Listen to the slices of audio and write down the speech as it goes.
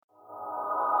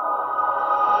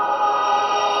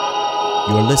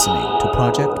You're listening to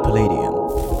Project Palladium.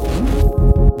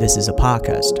 This is a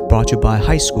podcast brought to you by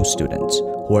high school students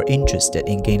who are interested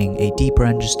in gaining a deeper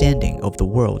understanding of the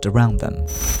world around them.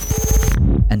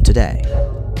 And today,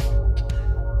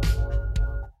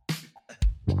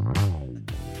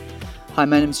 hi,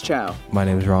 my name's Chow. My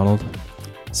name is Ronald.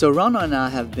 So Ronald and I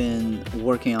have been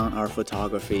working on our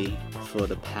photography for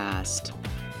the past,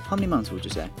 how many months would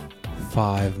you say?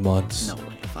 5 months. No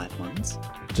way, 5 months?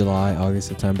 July, August,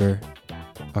 September,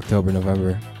 October,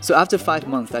 November. So after 5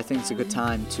 months, I think it's a good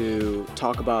time to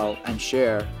talk about and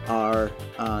share our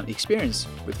experience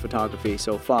with photography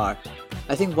so far.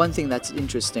 I think one thing that's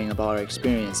interesting about our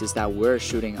experience is that we're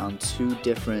shooting on 2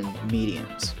 different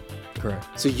mediums.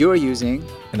 Correct. So you're using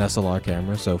An SLR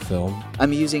camera, so film.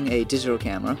 I'm using a digital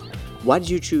camera. Why did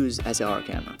you choose SLR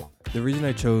camera? The reason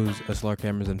I chose SLR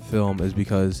cameras and film is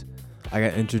because I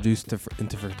got introduced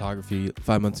into photography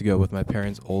 5 months ago with my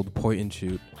parents' old point and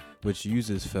shoot, which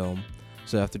uses film.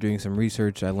 So after doing some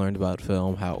research, I learned about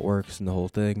film, how it works, and the whole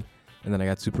thing. And then I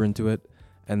got super into it.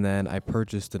 And then I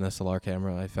purchased an SLR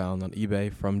camera I found on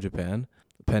eBay from Japan,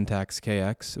 Pentax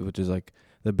KX, which is like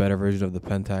the better version of the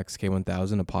Pentax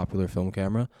K1000, a popular film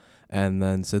camera. And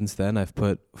then since then, I've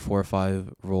put 4 or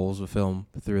 5 rolls of film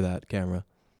through that camera.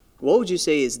 What would you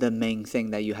say is the main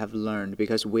thing that you have learned?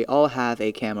 Because we all have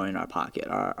a camera in our pocket,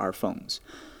 our phones.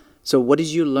 So what did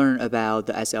you learn about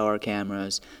the SLR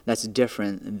cameras that's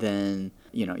different than,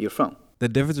 your phone? The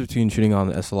difference between shooting on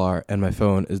the SLR and my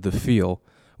phone is the feel.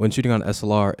 When shooting on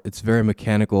SLR, it's very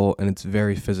mechanical and it's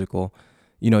very physical.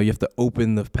 You have to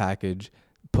open the package,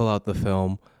 pull out the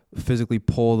film, physically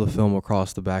pull the film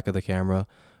across the back of the camera,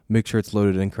 make sure it's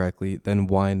loaded in correctly, then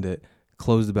wind it,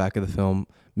 close the back of the film,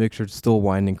 make sure it's still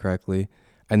winding correctly.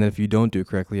 And then if you don't do it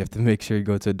correctly, you have to make sure you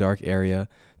go to a dark area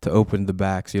to open the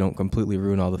back so you don't completely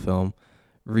ruin all the film,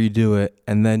 redo it,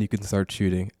 and then you can start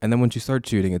shooting. And then once you start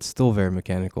shooting, it's still very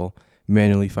mechanical,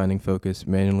 manually finding focus,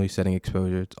 manually setting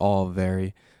exposure. It's all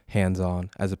very hands-on,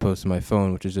 as opposed to my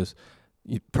phone, which is just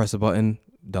you press a button,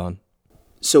 done.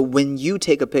 So when you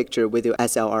take a picture with your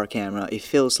SLR camera, it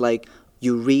feels like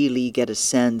you really get a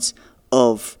sense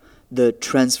of the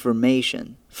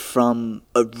transformation from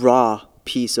a raw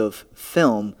piece of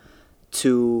film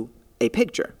to a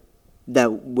picture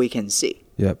that we can see.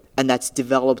 Yep. And that's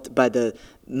developed by the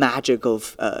magic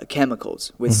of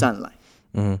chemicals with sunlight.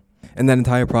 Mm-hmm. And that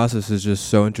entire process is just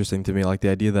so interesting to me. Like the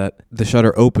idea that the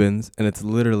shutter opens and it's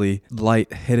literally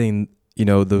light hitting,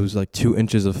 those like 2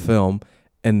 inches of film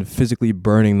and physically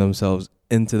burning themselves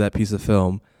into that piece of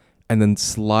film and then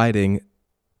sliding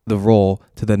the roll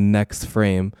to the next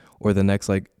frame or the next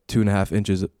like 2.5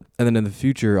 inches. And then in the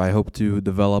future, I hope to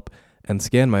develop and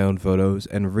scan my own photos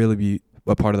and really be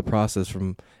a part of the process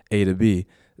from A to B,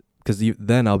 because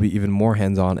then I'll be even more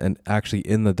hands-on and actually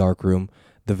in the dark room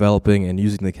developing and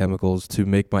using the chemicals to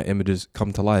make my images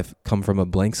come to life, come from a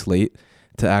blank slate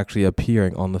to actually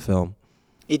appearing on the film.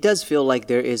 It does feel like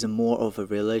there is more of a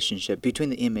relationship between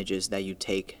the images that you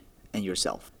take and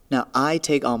yourself. Now, I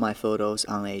take all my photos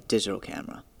on a digital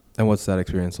camera. And what's that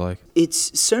experience like?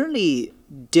 It's certainly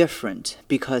different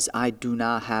because I do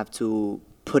not have to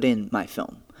put in my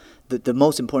film. The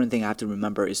most important thing I have to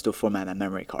remember is to format my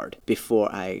memory card before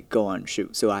I go on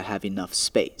shoot, so I have enough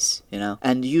space,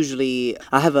 And usually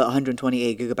I have a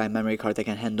 128 gigabyte memory card that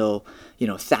can handle,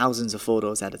 thousands of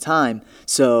photos at a time.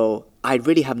 So I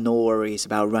really have no worries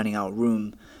about running out of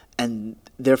room. And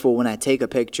therefore, when I take a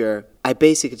picture, I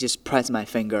basically just press my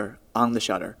finger on the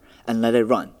shutter and let it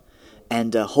run.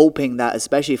 And hoping that,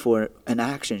 especially for an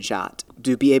action shot,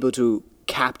 to be able to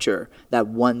capture that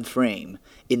one frame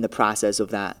in the process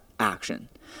of that action.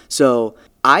 So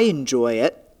I enjoy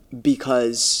it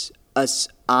because as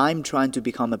I'm trying to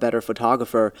become a better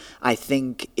photographer, I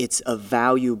think it's a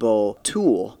valuable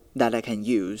tool that I can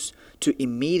use to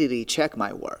immediately check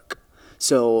my work.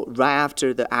 So right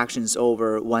after the action's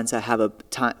over, once I have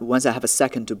a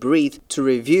second to breathe, to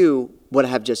review what I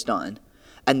have just done,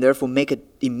 and therefore make an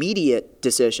immediate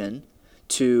decision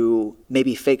to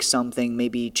maybe fix something,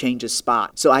 maybe change a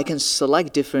spot. So I can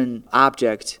select different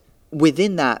objects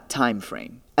within that time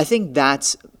frame. I think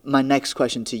that's my next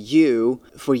question to you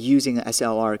for using an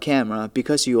SLR camera,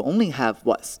 because you only have,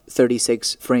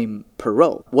 36 frame per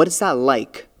roll. What is that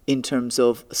like in terms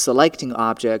of selecting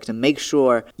object and make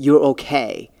sure you're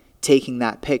okay taking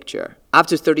that picture?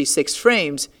 After 36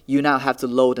 frames, you now have to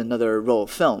load another roll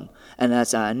of film. And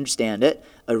as I understand it,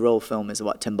 a roll of film is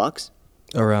 $10?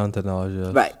 Around $10,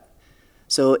 yes. Right.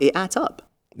 So it adds up.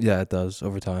 Yeah, it does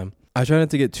over time. I try not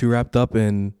to get too wrapped up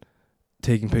in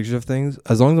taking pictures of things.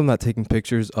 As long as I'm not taking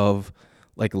pictures of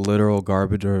like literal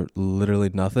garbage or literally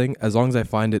nothing, as long as I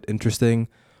find it interesting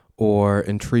or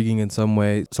intriguing in some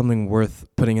way, something worth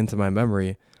putting into my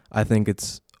memory, I think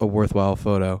it's a worthwhile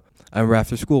photo. I remember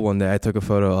after school one day, I took a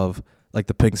photo of like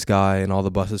the pink sky and all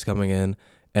the buses coming in,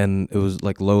 and it was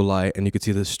like low light, and you could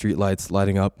see the street lights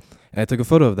lighting up. And I took a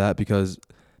photo of that because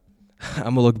I'm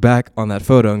gonna look back on that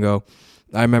photo and go,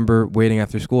 I remember waiting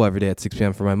after school every day at 6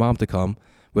 p.m. for my mom to come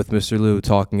with Mr. Liu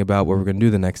talking about what we're gonna do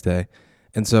the next day.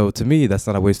 And so to me, that's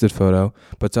not a wasted photo,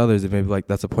 but to others, it may be like,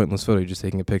 that's a pointless photo. You're just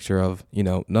taking a picture of,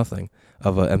 nothing,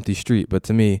 of an empty street. But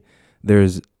to me,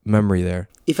 there's memory there.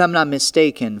 If I'm not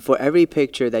mistaken, for every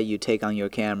picture that you take on your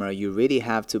camera, you really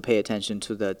have to pay attention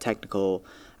to the technical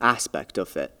aspect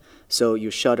of it. So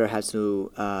your shutter has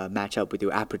to match up with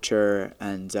your aperture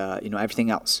and everything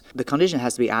else. The condition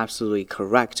has to be absolutely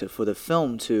correct for the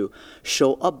film to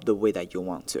show up the way that you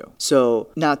want to. So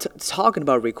now talking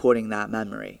about recording that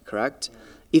memory, correct?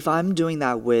 If I'm doing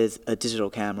that with a digital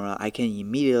camera, I can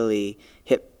immediately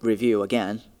hit review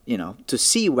again, to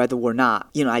see whether or not,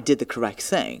 I did the correct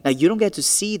thing. Now, you don't get to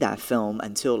see that film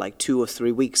until like 2 or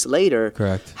 3 weeks later.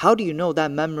 Correct. How do you know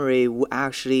that memory will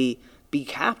actually be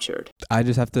captured? I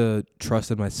just have to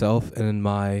trust in myself and in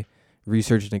my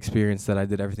research and experience that I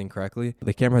did everything correctly.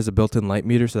 The camera has a built-in light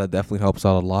meter, so that definitely helps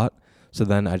out a lot. So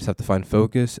then I just have to find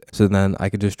focus. So then I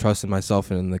can just trust in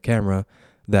myself and in the camera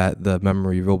that the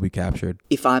memory will be captured.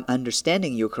 If I'm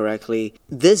understanding you correctly,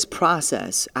 this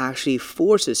process actually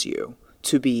forces you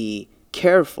to be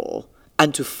careful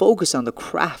and to focus on the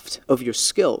craft of your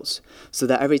skills, so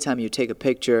that every time you take a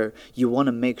picture, you want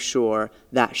to make sure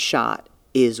that shot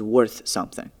is worth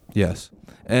something. Yes.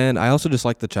 And I also just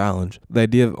like the challenge. The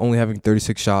idea of only having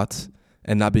 36 shots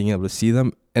and not being able to see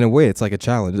them, in a way, it's like a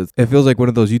challenge. It feels like one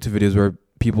of those YouTube videos where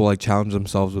people like challenge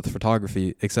themselves with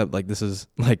photography, except like this is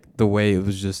like the way it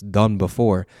was just done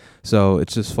before. So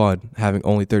it's just fun having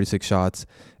only 36 shots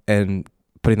and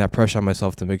putting that pressure on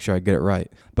myself to make sure I get it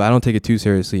right. But I don't take it too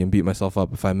seriously and beat myself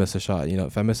up if I miss a shot.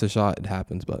 If I miss a shot, it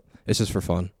happens, but it's just for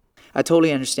fun. I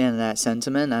totally understand that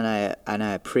sentiment, and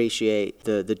I appreciate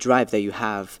the drive that you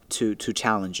have to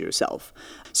challenge yourself.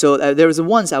 So there was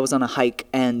once I was on a hike,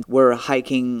 and we're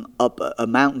hiking up a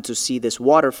mountain to see this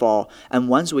waterfall. And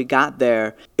once we got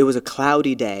there, it was a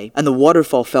cloudy day, and the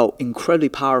waterfall felt incredibly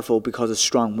powerful because of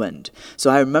strong wind. So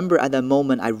I remember at that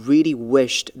moment, I really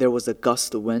wished there was a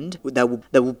gust of wind that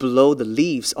would blow the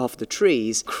leaves off the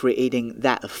trees, creating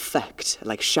that effect,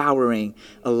 like showering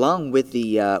along with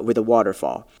the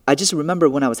waterfall. I just remember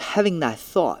when I was having that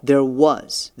thought, there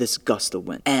was this gust of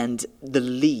wind, and the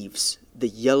leaves, the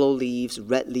yellow leaves,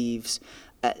 red leaves,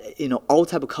 all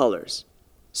type of colors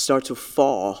start to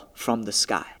fall from the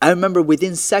sky. I remember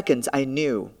within seconds, I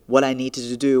knew what I needed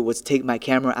to do was take my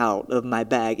camera out of my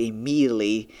bag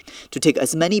immediately to take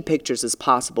as many pictures as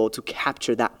possible to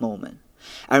capture that moment.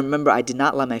 I remember I did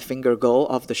not let my finger go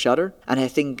off the shutter, and I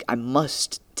think I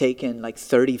must take in like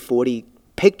 30, 40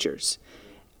 pictures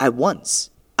at once.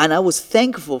 And I was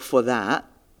thankful for that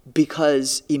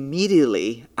because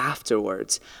immediately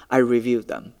afterwards, I reviewed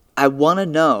them. I want to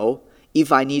know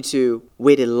if I need to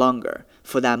wait longer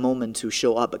for that moment to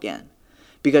show up again.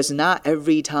 Because not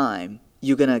every time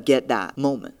you're going to get that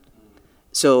moment.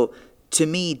 So to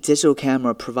me, digital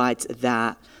camera provides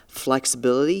that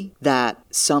flexibility that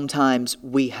sometimes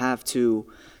we have to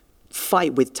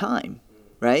fight with time.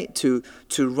 Right? To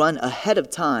run ahead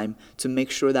of time to make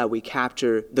sure that we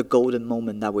capture the golden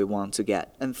moment that we want to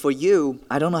get. And for you,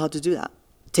 I don't know how to do that.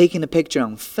 Taking a picture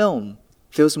on film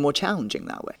feels more challenging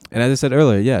that way. And as I said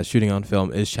earlier, yeah, shooting on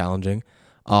film is challenging.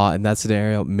 In that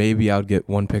scenario, maybe I would get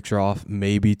one picture off,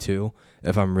 maybe two,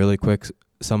 if I'm really quick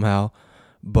somehow.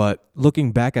 But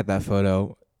looking back at that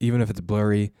photo, even if it's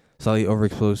blurry, slightly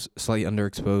overexposed, slightly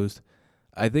underexposed,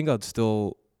 I think I'd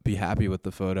still be happy with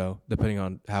the photo, depending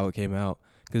on how it came out.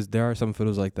 Because there are some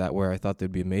photos like that where I thought they'd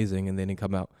be amazing and they didn't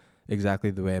come out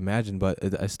exactly the way I imagined, but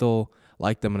I still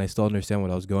like them and I still understand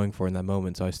what I was going for in that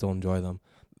moment, so I still enjoy them.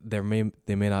 They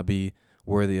may not be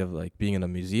worthy of like being in a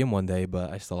museum one day,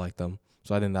 but I still like them.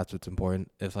 So I think that's what's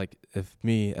important. If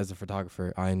me as a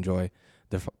photographer, I enjoy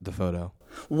the photo.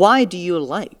 Why do you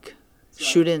like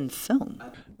shooting film?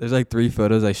 There's like 3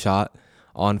 photos I shot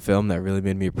on film that really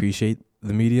made me appreciate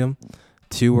the medium.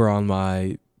 2 were on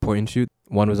my point and shoot.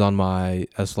 1 was on my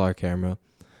SLR camera.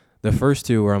 The first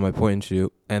 2 were on my point and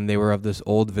shoot, and they were of this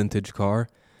old vintage car.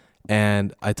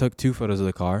 And I took 2 photos of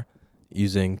the car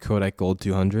using Kodak Gold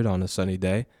 200 on a sunny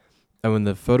day. And when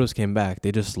the photos came back,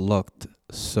 they just looked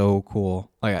so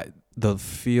cool. The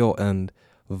feel and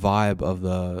vibe of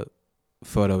the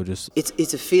photo just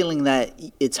it's a feeling that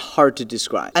it's hard to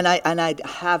describe, and I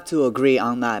have to agree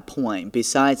on that point.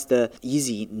 Besides the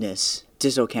easiness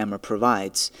digital camera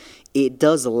provides, it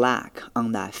does lack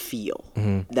on that feel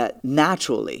that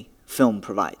naturally film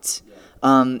provides.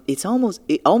 It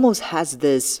almost has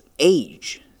this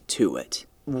age to it.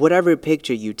 Whatever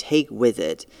picture you take with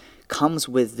it comes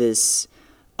with this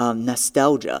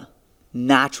nostalgia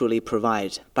naturally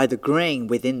provided by the grain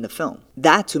within the film.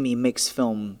 That to me makes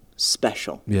film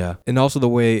special. Yeah. And also the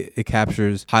way it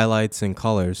captures highlights and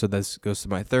colors. So this goes to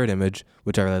my third image,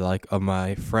 which I really like, of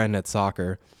my friend at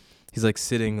soccer. He's like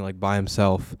sitting like by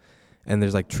himself, and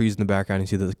there's like trees in the background. You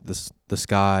see the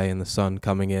sky and the sun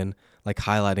coming in, like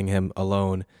highlighting him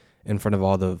alone in front of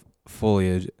all the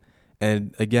foliage.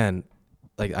 And again,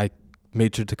 like I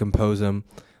made sure to compose him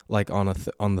like on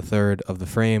the third of the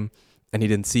frame, and he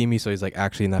didn't see me, so he's like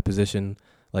actually in that position,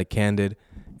 like candid.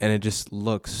 And it just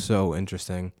looks so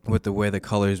interesting with the way the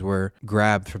colors were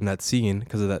grabbed from that scene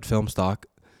because of that film stock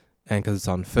and because it's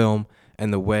on film,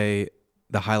 and the way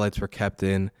the highlights were kept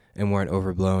in and weren't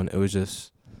overblown. It was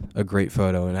just a great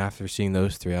photo. And after seeing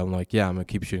those three, I'm like, yeah, I'm going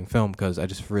to keep shooting film because I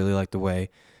just really like the way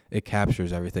it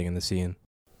captures everything in the scene.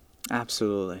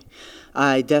 Absolutely.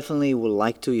 I definitely would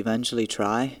like to eventually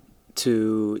try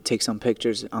to take some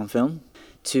pictures on film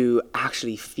to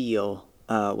actually feel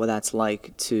what that's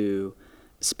like to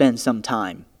spend some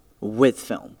time with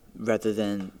film rather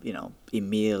than,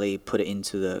 immediately put it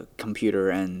into the computer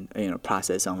and,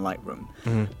 process on Lightroom.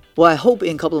 Mm-hmm. Well, I hope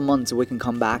in a couple of months we can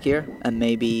come back here and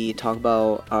maybe talk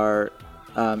about our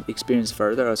experience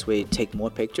further as we take more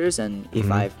pictures. And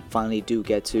if I finally do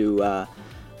get to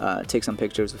take some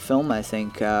pictures of film, I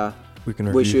think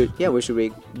we should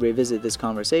revisit this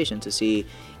conversation to see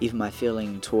if my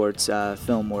feeling towards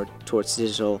film or towards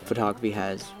digital photography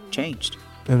has changed.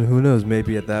 And who knows,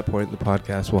 maybe at that point the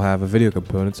podcast will have a video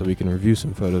component so we can review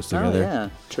some photos together. Oh, yeah,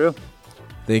 true.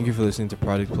 Thank you for listening to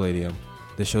Project Palladium.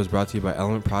 This show is brought to you by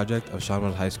Element Project of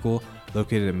Seanwood High School,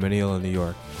 located in Mineola, New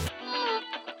York.